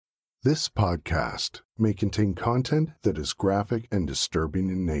This podcast may contain content that is graphic and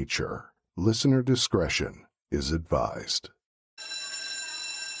disturbing in nature. Listener discretion is advised.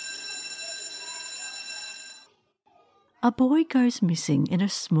 A boy goes missing in a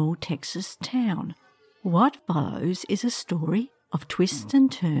small Texas town. What follows is a story of twists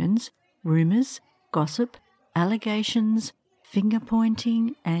and turns, rumours, gossip, allegations,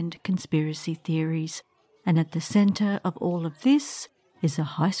 finger-pointing and conspiracy theories. And at the centre of all of this is a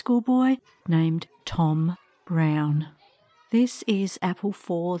high school boy named Tom Brown. This is Apple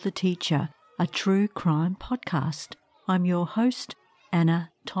for the Teacher, a true crime podcast. I'm your host,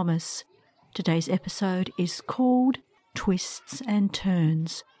 Anna Thomas. Today's episode is called Twists and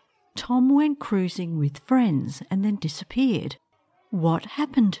Turns. Tom went cruising with friends and then disappeared. What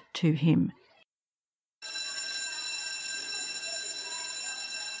happened to him?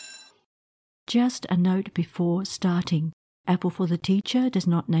 Just a note before starting. Apple for the Teacher does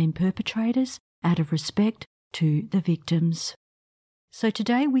not name perpetrators out of respect to the victims. So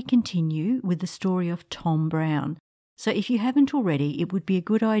today we continue with the story of Tom Brown. So if you haven't already, it would be a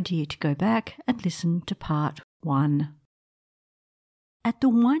good idea to go back and listen to part 1. At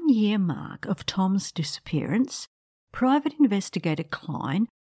the 1-year mark of Tom's disappearance, Private Investigator Klein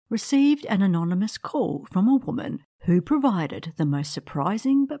received an anonymous call from a woman who provided the most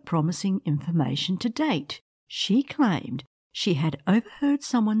surprising but promising information to date. She claimed she had overheard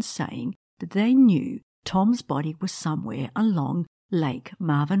someone saying that they knew Tom's body was somewhere along Lake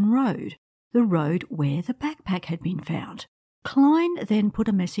Marvin Road, the road where the backpack had been found. Klein then put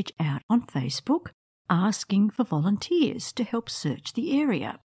a message out on Facebook asking for volunteers to help search the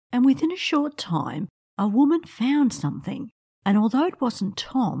area. And within a short time, a woman found something. And although it wasn't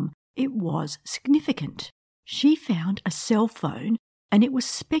Tom, it was significant. She found a cell phone, and it was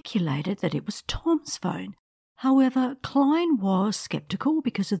speculated that it was Tom's phone. However, Klein was sceptical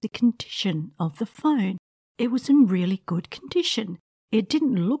because of the condition of the phone. It was in really good condition. It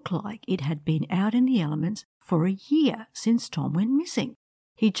didn't look like it had been out in the elements for a year since Tom went missing.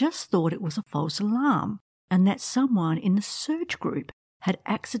 He just thought it was a false alarm and that someone in the search group had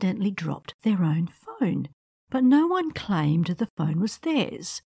accidentally dropped their own phone. But no one claimed the phone was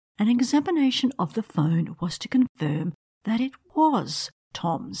theirs. An examination of the phone was to confirm that it was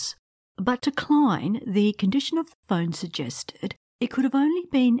Tom's. But to Klein, the condition of the phone suggested it could have only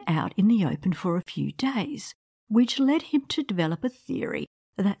been out in the open for a few days, which led him to develop a theory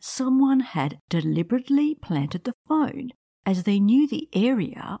that someone had deliberately planted the phone as they knew the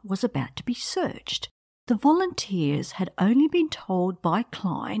area was about to be searched. The volunteers had only been told by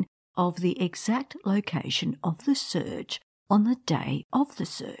Klein of the exact location of the search on the day of the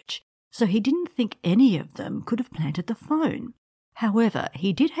search, so he didn't think any of them could have planted the phone. However,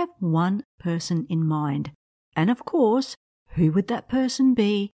 he did have one person in mind, and of course, who would that person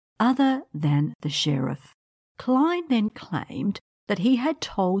be other than the sheriff? Klein then claimed that he had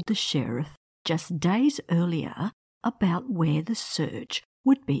told the sheriff just days earlier about where the search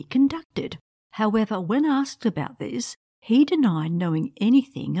would be conducted. However, when asked about this, he denied knowing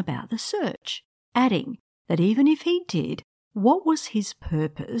anything about the search, adding that even if he did, what was his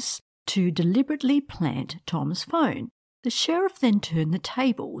purpose to deliberately plant Tom's phone? The sheriff then turned the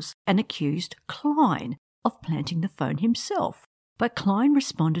tables and accused Klein of planting the phone himself. But Klein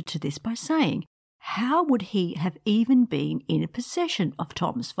responded to this by saying, how would he have even been in possession of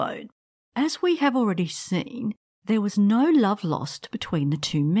Tom's phone? As we have already seen, there was no love lost between the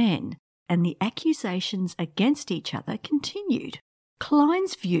two men, and the accusations against each other continued.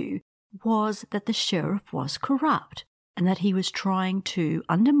 Klein's view was that the sheriff was corrupt and that he was trying to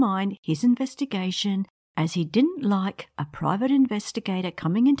undermine his investigation as he didn't like a private investigator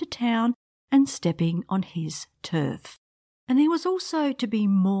coming into town and stepping on his turf. And there was also to be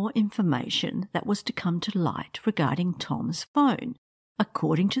more information that was to come to light regarding Tom's phone.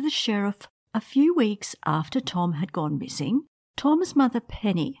 According to the sheriff, a few weeks after Tom had gone missing, Tom's mother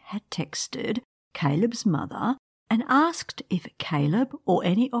Penny had texted Caleb's mother and asked if Caleb or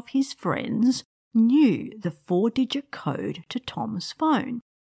any of his friends knew the 4-digit code to Tom's phone.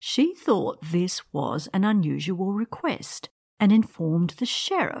 She thought this was an unusual request and informed the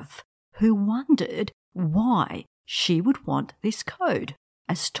sheriff, who wondered why she would want this code,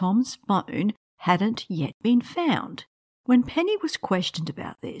 as Tom's phone hadn't yet been found. When Penny was questioned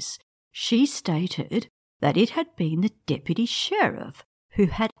about this, she stated that it had been the deputy sheriff who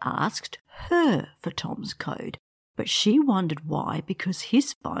had asked her for Tom's code, but she wondered why because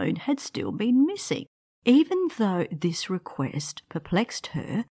his phone had still been missing. Even though this request perplexed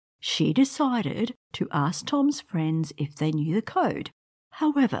her, she decided to ask Tom's friends if they knew the code.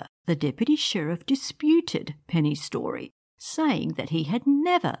 However, the deputy sheriff disputed Penny's story, saying that he had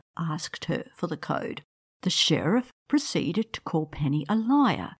never asked her for the code. The sheriff proceeded to call Penny a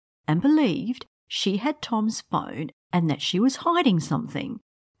liar and believed she had Tom's phone and that she was hiding something.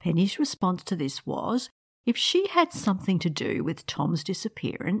 Penny's response to this was, if she had something to do with Tom's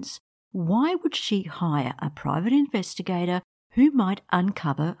disappearance, why would she hire a private investigator who might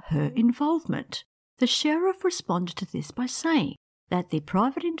uncover her involvement? The sheriff responded to this by saying that the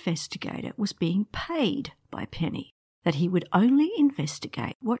private investigator was being paid by Penny, that he would only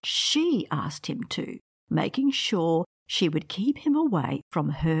investigate what she asked him to, making sure she would keep him away from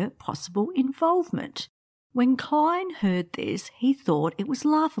her possible involvement. When Klein heard this, he thought it was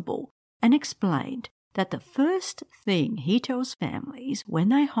laughable and explained that the first thing he tells families when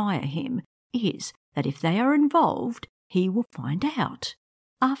they hire him is that if they are involved, he will find out.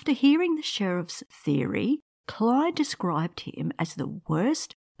 After hearing the sheriff's theory, Klein described him as the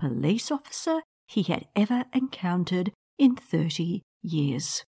worst police officer he had ever encountered in 30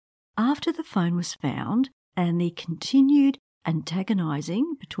 years. After the phone was found and the continued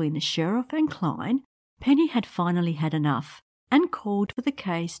antagonizing between the sheriff and Klein, Penny had finally had enough and called for the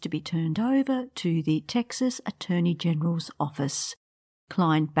case to be turned over to the Texas Attorney General's office.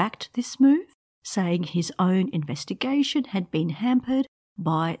 Klein backed this move, saying his own investigation had been hampered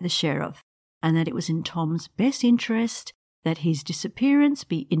by the sheriff and that it was in Tom's best interest that his disappearance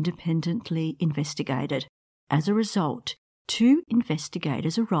be independently investigated. As a result, 2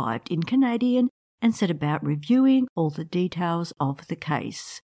 investigators arrived in Canadian and set about reviewing all the details of the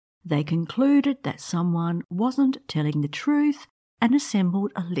case. They concluded that someone wasn't telling the truth and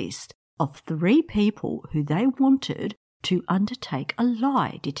assembled a list of 3 people who they wanted to undertake a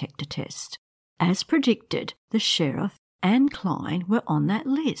lie detector test. As predicted, the sheriff and Klein were on that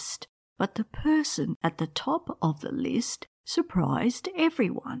list, but the person at the top of the list surprised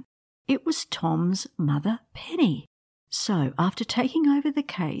everyone. It was Tom's mother, Penny. So, after taking over the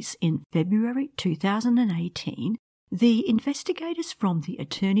case in February 2018, the investigators from the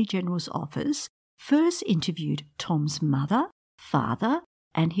Attorney General's office first interviewed Tom's mother, father,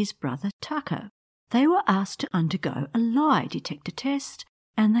 and his brother Tucker. They were asked to undergo a lie detector test,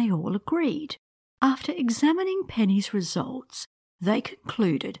 and they all agreed. After examining Penny's results, they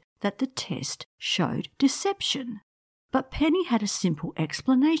concluded that the test showed deception. But Penny had a simple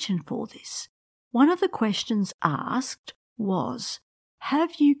explanation for this. One of the questions asked was,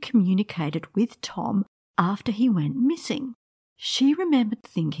 "Have you communicated with Tom after he went missing?" She remembered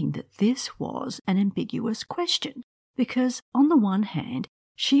thinking that this was an ambiguous question because, on the one hand,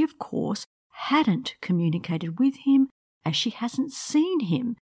 she of course hadn't communicated with him as she hasn't seen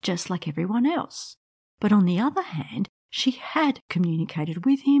him just like everyone else. But on the other hand, she had communicated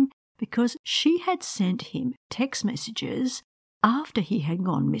with him because she had sent him text messages after he had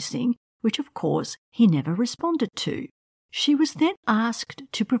gone missing, which of course he never responded to. She was then asked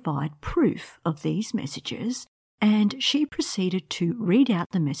to provide proof of these messages, and she proceeded to read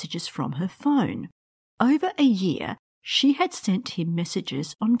out the messages from her phone. Over a year, she had sent him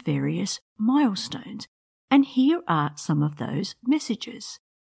messages on various milestones, and here are some of those messages.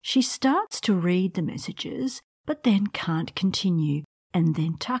 She starts to read the messages, but then can't continue, and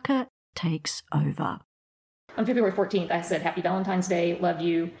then Tucker takes over. On February 14th, I said, "Happy Valentine's Day, love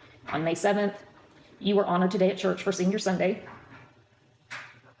you." On May 7th, "You were honored today at church for Senior Sunday."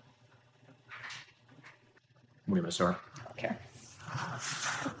 Where am I start? Okay.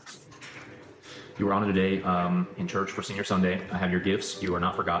 "You were honored today in church for Senior Sunday. I have your gifts. You are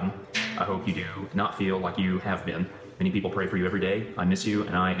not forgotten. I hope you do not feel like you have been. Many people pray for you every day. I miss you,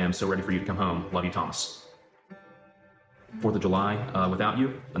 and I am so ready for you to come home. Love you, Thomas." 4th of July, without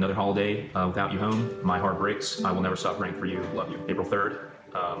you. Another holiday without you home. My heart breaks. I will never stop praying for you. Love you. April 3rd,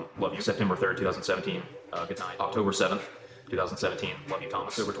 love you. September 3rd, 2017, good night. October 7th, 2017, love you,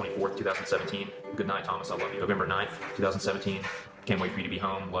 Thomas. October 24th, 2017, good night, Thomas, I love you. November 9th, 2017, can't wait for you to be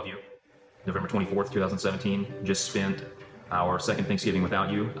home. Love you. November 24th, 2017, just spent our second Thanksgiving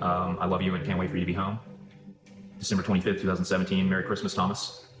without you. I love you and can't wait for you to be home. December 25th, 2017, Merry Christmas,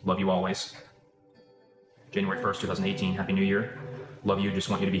 Thomas. Love you always. January 1st, 2018, Happy New Year. Love you, just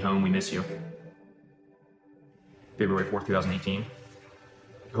want you to be home, we miss you. February 4th, 2018,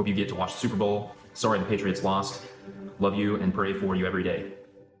 hope you get to watch the Super Bowl. Sorry the Patriots lost. Love you and pray for you every day.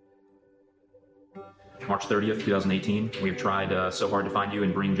 March 30th, 2018, we have tried so hard to find you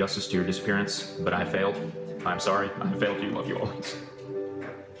and bring justice to your disappearance, but I have failed. I'm sorry, I have failed you. Love you always.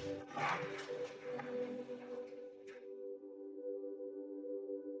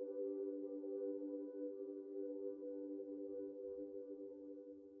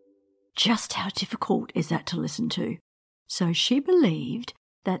 Just how difficult is that to listen to? So she believed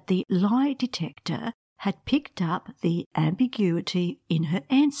that the lie detector had picked up the ambiguity in her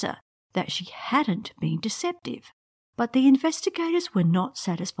answer, that she hadn't been deceptive. But the investigators were not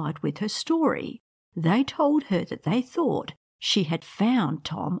satisfied with her story. They told her that they thought she had found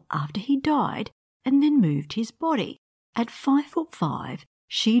Tom after he died and then moved his body. At 5'5",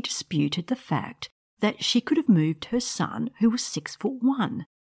 she disputed the fact that she could have moved her son, who was 6'1".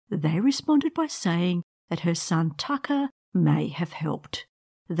 They responded by saying that her son Tucker may have helped.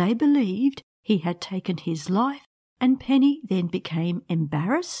 They believed he had taken his life, and Penny then became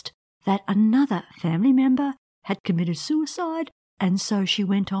embarrassed that another family member had committed suicide, and so she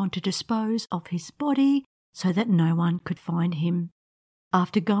went on to dispose of his body so that no one could find him.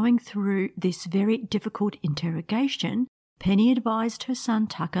 After going through this very difficult interrogation, Penny advised her son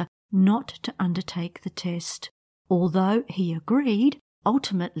Tucker not to undertake the test. Although he agreed,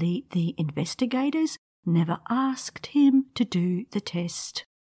 ultimately the investigators never asked him to do the test.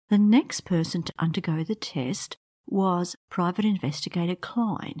 The next person to undergo the test was Private Investigator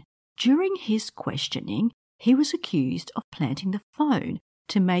Klein. During his questioning, he was accused of planting the phone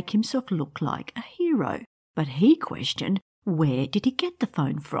to make himself look like a hero, but he questioned where did he get the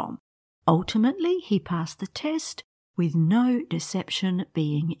phone from. Ultimately, he passed the test with no deception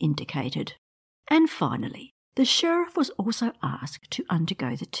being indicated. And finally, the sheriff was also asked to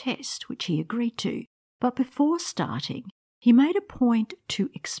undergo the test, which he agreed to, but before starting, he made a point to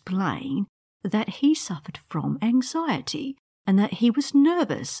explain that he suffered from anxiety and that he was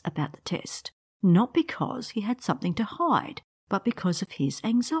nervous about the test, not because he had something to hide, but because of his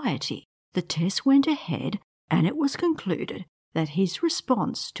anxiety. The test went ahead, and it was concluded that his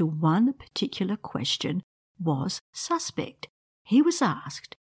response to one particular question was suspect. He was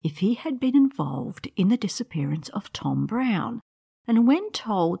asked if he had been involved in the disappearance of Tom Brown, and when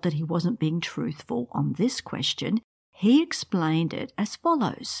told that he wasn't being truthful on this question, he explained it as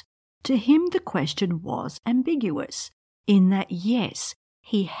follows. To him, the question was ambiguous, in that yes,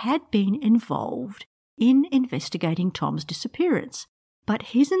 he had been involved in investigating Tom's disappearance,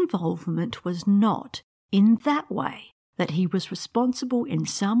 but his involvement was not in that way, that he was responsible in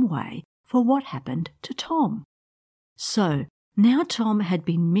some way for what happened to Tom. So, now Tom had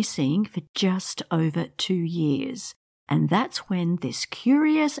been missing for just over 2 years, and that's when this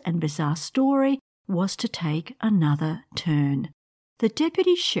curious and bizarre story was to take another turn. The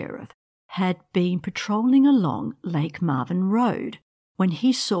deputy sheriff had been patrolling along Lake Marvin Road when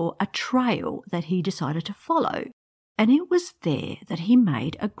he saw a trail that he decided to follow, and it was there that he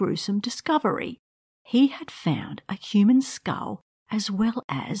made a gruesome discovery. He had found a human skull as well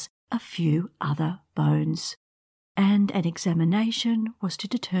as a few other bones, and an examination was to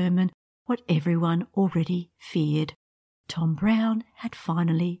determine what everyone already feared. Tom Brown had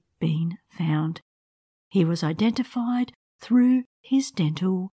finally been found. He was identified through his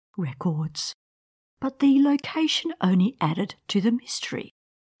dental records. But the location only added to the mystery.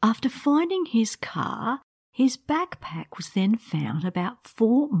 After finding his car, his backpack was then found about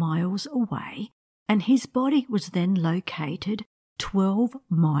 4 miles away, and his body was then located 12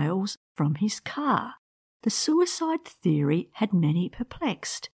 miles from his car. The suicide theory had many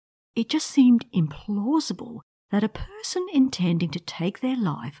perplexed. It just seemed implausible that a person intending to take their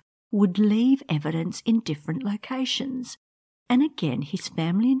life would leave evidence in different locations. And again, his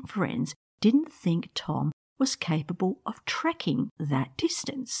family and friends didn't think Tom was capable of trekking that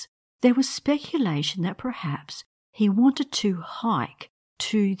distance. There was speculation that perhaps he wanted to hike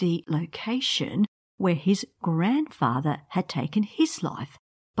to the location where his grandfather had taken his life,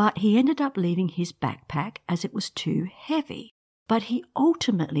 but he ended up leaving his backpack as it was too heavy. But he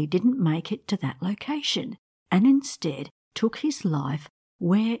ultimately didn't make it to that location, and instead took his life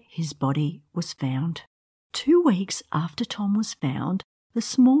where his body was found. 2 weeks after Tom was found, the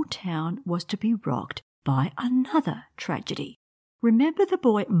small town was to be rocked by another tragedy. Remember the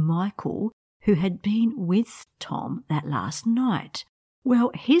boy Michael who had been with Tom that last night?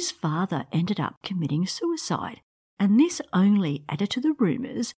 Well, his father ended up committing suicide, and this only added to the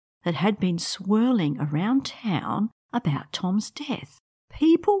rumours that had been swirling around town about Tom's death.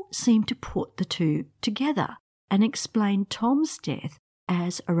 People seemed to put the two together and explain Tom's death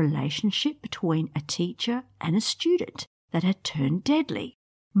as a relationship between a teacher and a student that had turned deadly.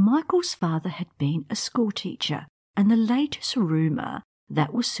 Michael's father had been a schoolteacher, and the latest rumour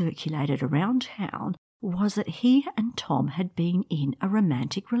that was circulated around town was that he and Tom had been in a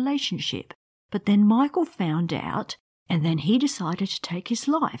romantic relationship. But then Michael found out, and then he decided to take his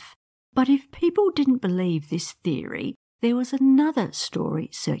life. But if people didn't believe this theory, there was another story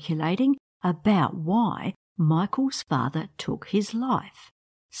circulating about why Michael's father took his life.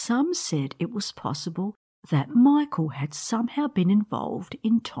 Some said it was possible that Michael had somehow been involved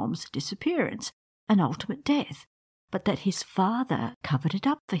in Tom's disappearance, an ultimate death, but that his father covered it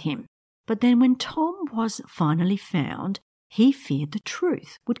up for him. But then when Tom was finally found, he feared the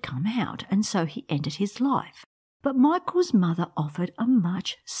truth would come out, and so he ended his life. But Michael's mother offered a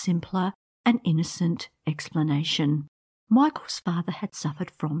much simpler and innocent explanation. Michael's father had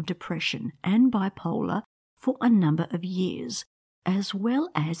suffered from depression and bipolar for a number of years, as well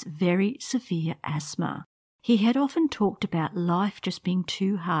as very severe asthma. He had often talked about life just being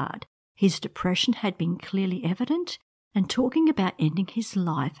too hard. His depression had been clearly evident, and talking about ending his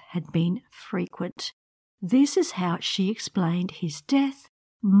life had been frequent. This is how she explained his death,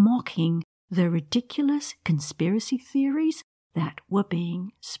 mocking the ridiculous conspiracy theories that were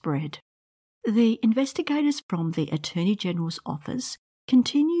being spread. The investigators from the Attorney General's office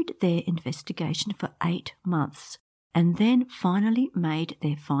continued their investigation for 8 months and then finally made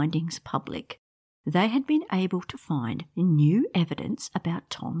their findings public. They had been able to find new evidence about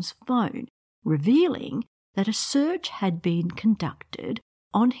Tom's phone, revealing that a search had been conducted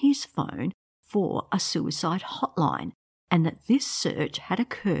on his phone for a suicide hotline, and that this search had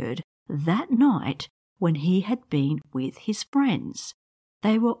occurred that night when he had been with his friends.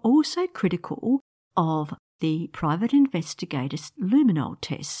 They were also critical of the private investigators' luminol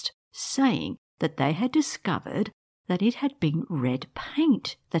test, saying that they had discovered that it had been red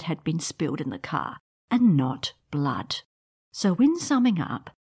paint that had been spilled in the car and not blood. So in summing up,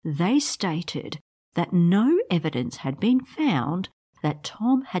 they stated that no evidence had been found that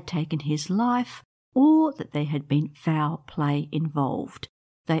Tom had taken his life or that there had been foul play involved.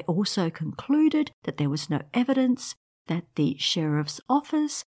 They also concluded that there was no evidence that the sheriff's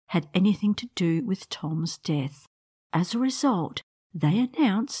office had anything to do with Tom's death. As a result, they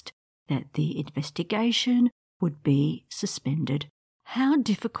announced that the investigation would be suspended. How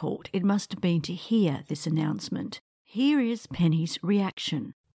difficult it must have been to hear this announcement. Here is Penny's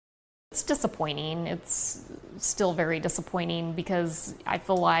reaction. It's disappointing. It's still very disappointing because I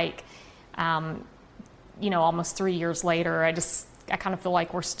feel like, almost 3 years later, I kind of feel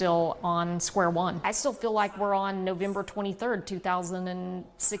like we're still on square one. I still feel like we're on November 23rd,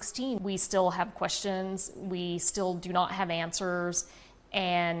 2016. We still have questions. We still do not have answers.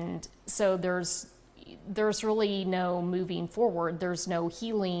 And so there's really no moving forward. There's no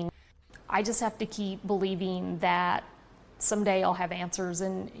healing. I just have to keep believing that someday I'll have answers.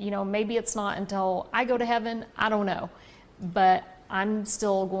 And, maybe it's not until I go to heaven. I don't know. But I'm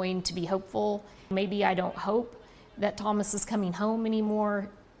still going to be hopeful. Maybe I don't hope that Thomas is coming home anymore.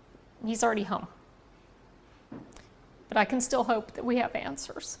 He's already home. But I can still hope that we have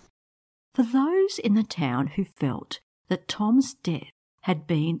answers. For those in the town who felt that Tom's death had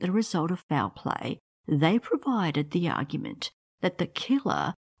been the result of foul play, they provided the argument that the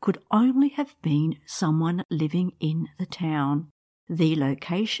killer could only have been someone living in the town. The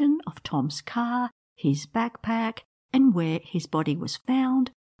location of Tom's car, his backpack, and where his body was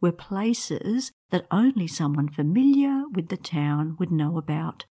found were places that only someone familiar with the town would know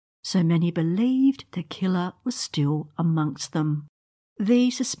about. So many believed the killer was still amongst them. The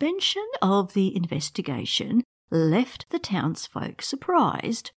suspension of the investigation left the townsfolk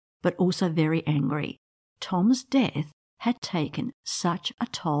surprised, but also very angry. Tom's death had taken such a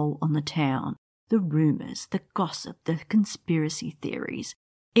toll on the town. The rumours, the gossip, the conspiracy theories.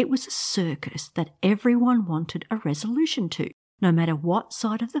 It was a circus that everyone wanted a resolution to, no matter what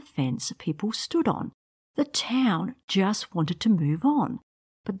side of the fence people stood on. The town just wanted to move on,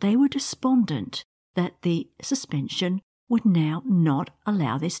 but they were despondent that the suspension would now not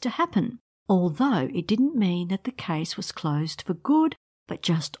allow this to happen, although it didn't mean that the case was closed for good, but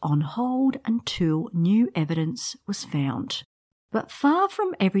just on hold until new evidence was found. But far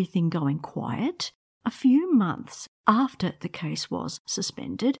from everything going quiet, a few months after the case was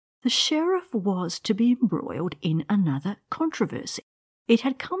suspended, the sheriff was to be embroiled in another controversy. It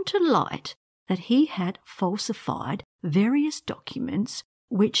had come to light that he had falsified various documents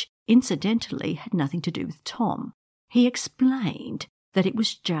which incidentally had nothing to do with Tom. He explained that it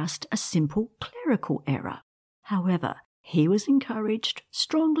was just a simple clerical error. However, he was encouraged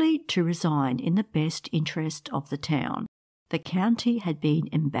strongly to resign in the best interest of the town. The county had been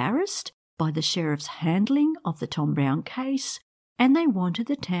embarrassed by the sheriff's handling of the Tom Brown case, and they wanted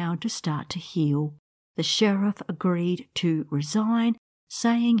the town to start to heal. The sheriff agreed to resign,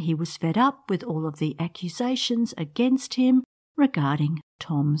 saying he was fed up with all of the accusations against him regarding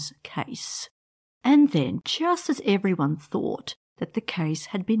Tom's case. And then, just as everyone thought that the case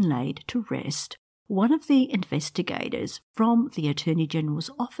had been laid to rest, one of the investigators from the Attorney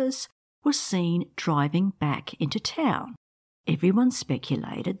General's office was seen driving back into town. Everyone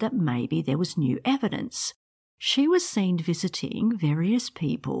speculated that maybe there was new evidence. She was seen visiting various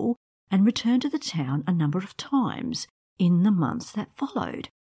people and returned to the town a number of times in the months that followed,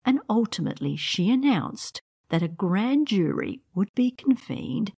 and ultimately she announced that a grand jury would be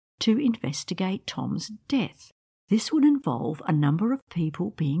convened to investigate Tom's death. This would involve a number of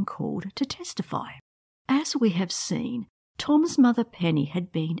people being called to testify. As we have seen, Tom's mother Penny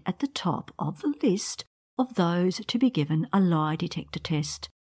had been at the top of the list of those to be given a lie detector test,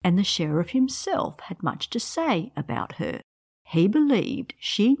 and the sheriff himself had much to say about her. He believed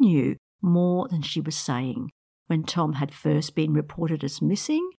she knew more than she was saying. When Tom had first been reported as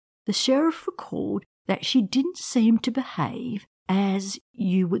missing, the sheriff recalled that she didn't seem to behave as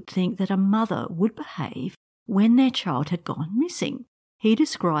you would think that a mother would behave when their child had gone missing. He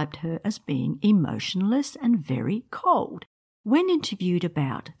described her as being emotionless and very cold. When interviewed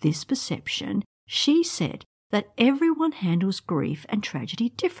about this perception, she said that everyone handles grief and tragedy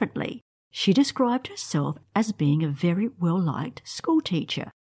differently. She described herself as being a very well-liked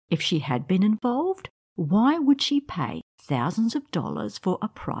schoolteacher. If she had been involved, why would she pay thousands of dollars for a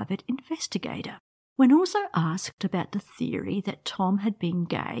private investigator? When also asked about the theory that Tom had been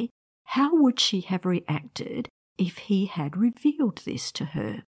gay, how would she have reacted if he had revealed this to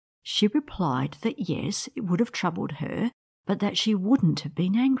her? She replied that yes, it would have troubled her, but that she wouldn't have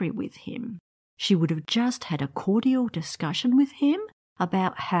been angry with him. She would have just had a cordial discussion with him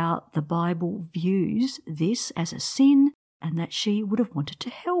about how the Bible views this as a sin and that she would have wanted to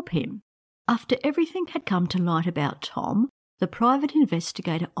help him. After everything had come to light about Tom, the private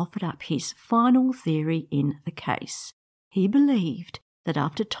investigator offered up his final theory in the case. He believed that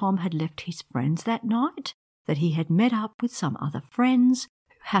after Tom had left his friends that night, that he had met up with some other friends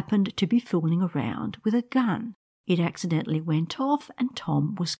who happened to be fooling around with a gun. It accidentally went off and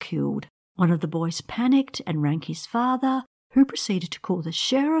Tom was killed. One of the boys panicked and rang his father, who proceeded to call the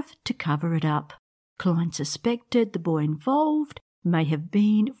sheriff to cover it up. Klein suspected the boy involved may have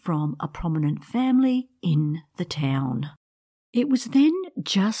been from a prominent family in the town. It was then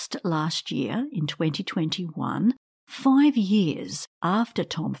just last year, in 2021, 5 years after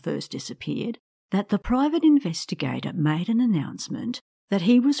Tom first disappeared, that the private investigator made an announcement that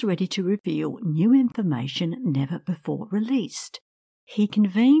he was ready to reveal new information never before released. He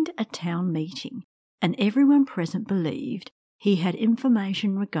convened a town meeting, and everyone present believed he had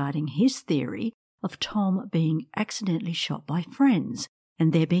information regarding his theory of Tom being accidentally shot by friends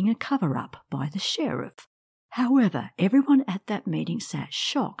and there being a cover-up by the sheriff. However, everyone at that meeting sat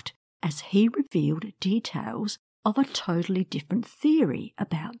shocked as he revealed details of a totally different theory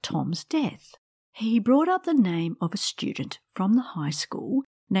about Tom's death. He brought up the name of a student from the high school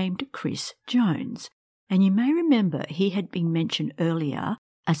named Chris Jones, and you may remember he had been mentioned earlier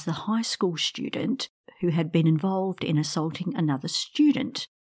as the high school student who had been involved in assaulting another student.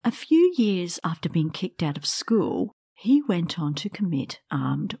 A few years after being kicked out of school, he went on to commit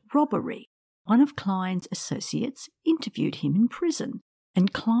armed robbery. One of Klein's associates interviewed him in prison,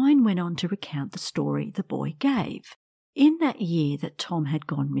 and Klein went on to recount the story the boy gave. In that year that Tom had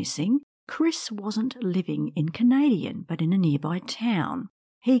gone missing, Chris wasn't living in Canadian but in a nearby town.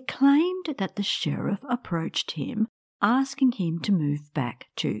 He claimed that the sheriff approached him asking him to move back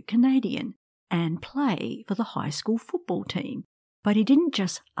to Canadian and play for the high school football team. But he didn't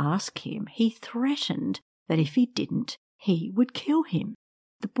just ask him, he threatened that if he didn't, he would kill him.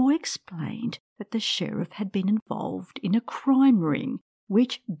 The boy explained that the sheriff had been involved in a crime ring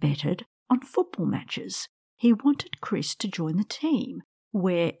which betted on football matches. He wanted Chris to join the team,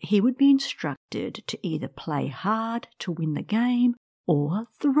 where he would be instructed to either play hard to win the game or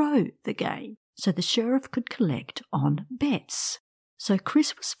throw the game, so the sheriff could collect on bets. So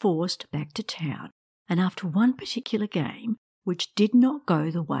Chris was forced back to town, and after one particular game, which did not go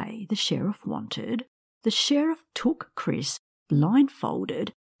the way the sheriff wanted, the sheriff took Chris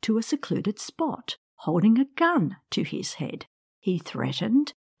blindfolded to a secluded spot, holding a gun to his head. He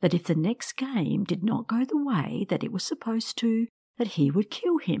threatened that if the next game did not go the way that it was supposed to, that he would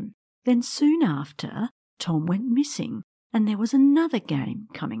kill him. Then soon after, Tom went missing, and there was another game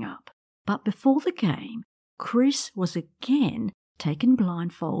coming up. But before the game, Chris was again taken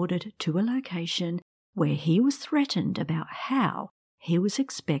blindfolded to a location where he was threatened about how he was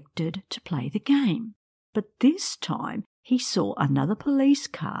expected to play the game. But this time he saw another police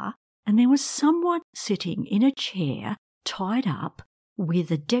car, and there was someone sitting in a chair tied up with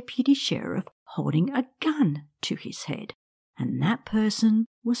a deputy sheriff holding a gun to his head. And that person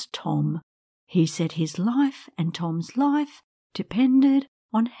was Tom. He said his life and Tom's life depended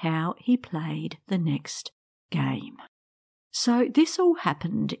on how he played the next game. So this all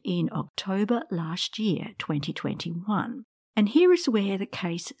happened in October last year, 2021. And here is where the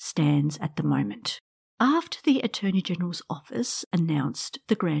case stands at the moment. After the Attorney General's office announced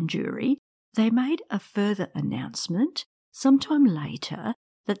the grand jury, they made a further announcement sometime later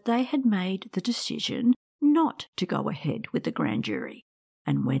that they had made the decision not to go ahead with the grand jury.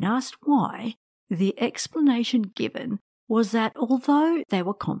 And when asked why, the explanation given was that although they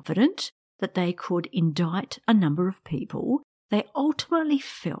were confident that they could indict a number of people, they ultimately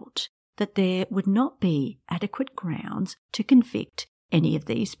felt that there would not be adequate grounds to convict any of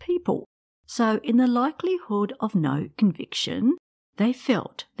these people. So in the likelihood of no conviction, they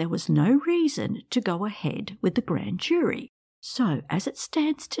felt there was no reason to go ahead with the grand jury. So as it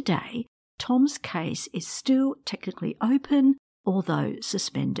stands today, Tom's case is still technically open, although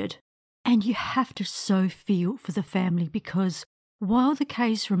suspended. And you have to so feel for the family because while the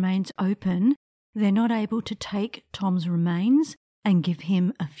case remains open, they're not able to take Tom's remains and give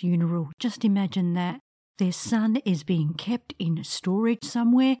him a funeral. Just imagine that. Their son is being kept in storage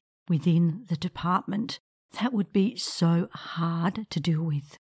somewhere within the department. That would be so hard to deal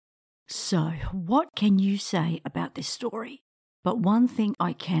with. So, what can you say about this story? But one thing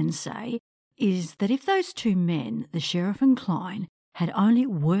I can say is that if those two men, the sheriff and Klein, had only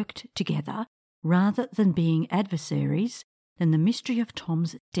worked together rather than being adversaries, then the mystery of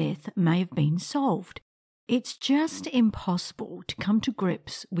Tom's death may have been solved. It's just impossible to come to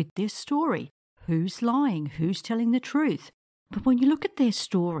grips with this story. Who's lying? Who's telling the truth? But when you look at their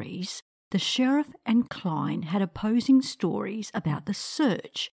stories, the sheriff and Klein had opposing stories about the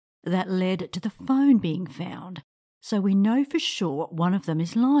search that led to the phone being found. So we know for sure one of them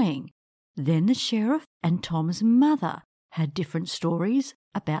is lying. Then the sheriff and Tom's mother had different stories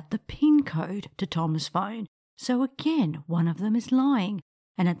about the PIN code to Tom's phone. So again, one of them is lying.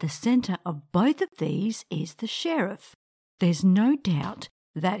 And at the centre of both of these is the sheriff. There's no doubt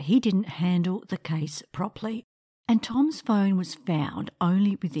that he didn't handle the case properly. And Tom's phone was found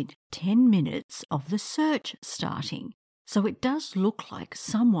only within 10 minutes of the search starting. So it does look like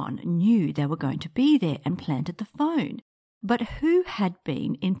someone knew they were going to be there and planted the phone. But who had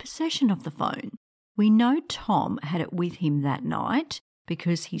been in possession of the phone? We know Tom had it with him that night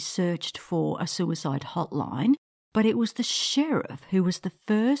because he searched for a suicide hotline, but it was the sheriff who was the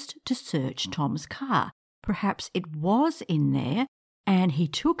first to search Tom's car. Perhaps it was in there and he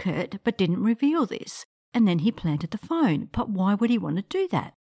took it but didn't reveal this, and then he planted the phone. But why would he want to do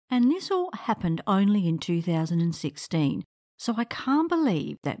that? And this all happened only in 2016. So I can't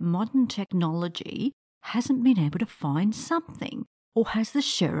believe that modern technology hasn't been able to find something. Or has the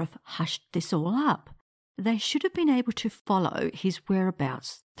sheriff hushed this all up? They should have been able to follow his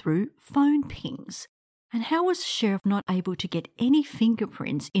whereabouts through phone pings. And how was the sheriff not able to get any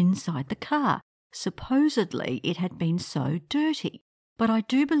fingerprints inside the car? Supposedly it had been so dirty. But I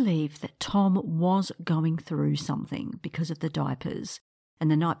do believe that Tom was going through something because of the diapers. And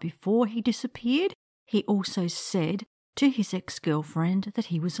the night before he disappeared, he also said to his ex-girlfriend that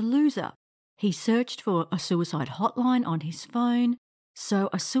he was a loser. He searched for a suicide hotline on his phone, so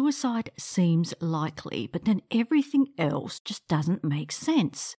a suicide seems likely, but then everything else just doesn't make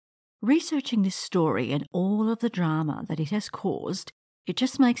sense. Researching this story and all of the drama that it has caused, it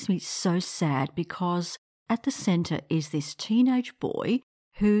just makes me so sad because at the centre is this teenage boy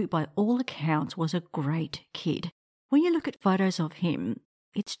who, by all accounts, was a great kid. When you look at photos of him,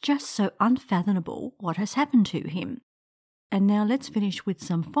 it's just so unfathomable what has happened to him. And now let's finish with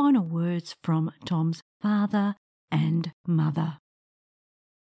some final words from Tom's father and mother.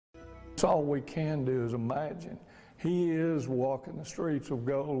 That's all we can do is imagine. He is walking the streets of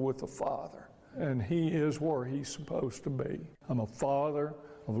gold with the Father, and he is where he's supposed to be. I'm a father,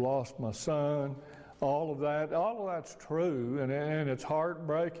 I've lost my son, all of that's true, and it's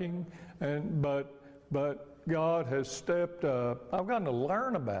heartbreaking, but God has stepped up. I've gotten to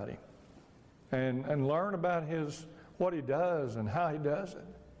learn about him and learn about what he does and how he does it.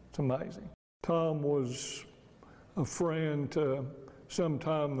 It's amazing. Tom was a friend to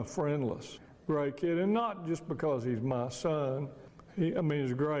sometime the friendless. Great kid, and not just because he's my son. He's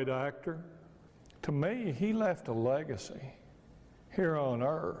a great actor. To me, he left a legacy here on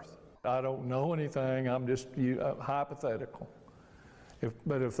earth. I don't know anything, I'm just hypothetical.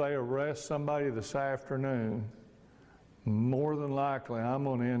 But if they arrest somebody this afternoon, more than likely I'm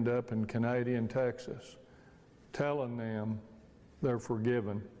going to end up in Canadian Texas telling them they're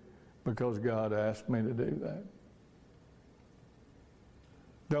forgiven because God asked me to do that.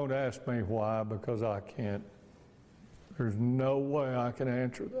 Don't ask me why, because I can't. There's no way I can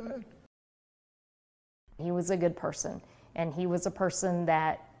answer that. He was a good person, and he was a person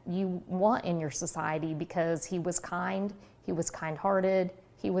that you want in your society because he was kind, he was kind-hearted,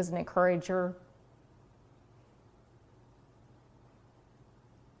 he was an encourager.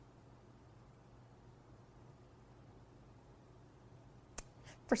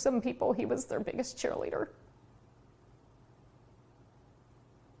 For some people, he was their biggest cheerleader.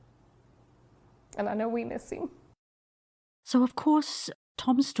 And I know we miss him. So, of course,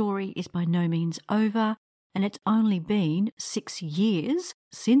 Tom's story is by no means over, and it's only been 6 years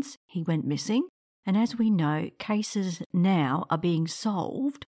since he went missing. And as we know, cases now are being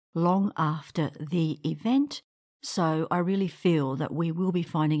solved long after the event. So I really feel that we will be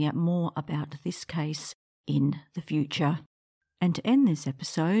finding out more about this case in the future. And to end this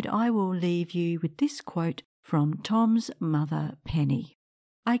episode, I will leave you with this quote from Tom's mother, Penny.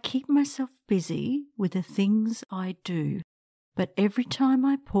 "I keep myself busy with the things I do, but every time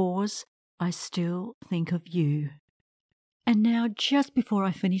I pause, I still think of you." And now, just before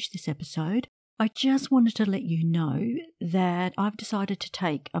I finish this episode, I just wanted to let you know that I've decided to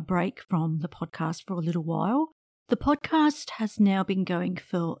take a break from the podcast for a little while. The podcast has now been going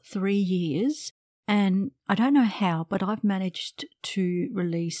for 3 years, and I don't know how, but I've managed to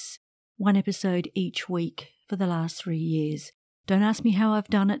release 1 episode each week for the last 3 years. Don't ask me how I've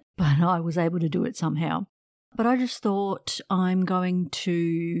done it, but I was able to do it somehow. But I just thought I'm going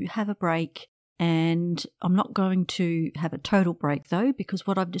to have a break, and I'm not going to have a total break though, because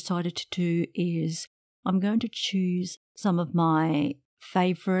what I've decided to do is I'm going to choose some of my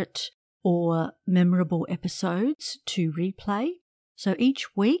favourite or memorable episodes to replay. So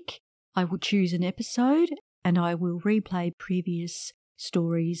each week I will choose an episode and I will replay previous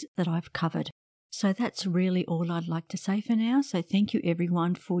stories that I've covered. So that's really all I'd like to say for now. So thank you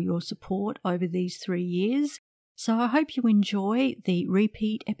everyone for your support over these 3 years. So I hope you enjoy the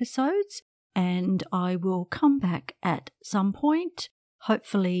repeat episodes, and I will come back at some point,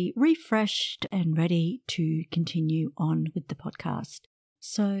 hopefully refreshed and ready to continue on with the podcast.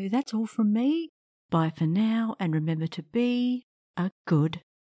 So that's all from me. Bye for now, and remember to be a good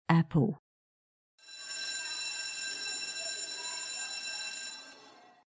apple.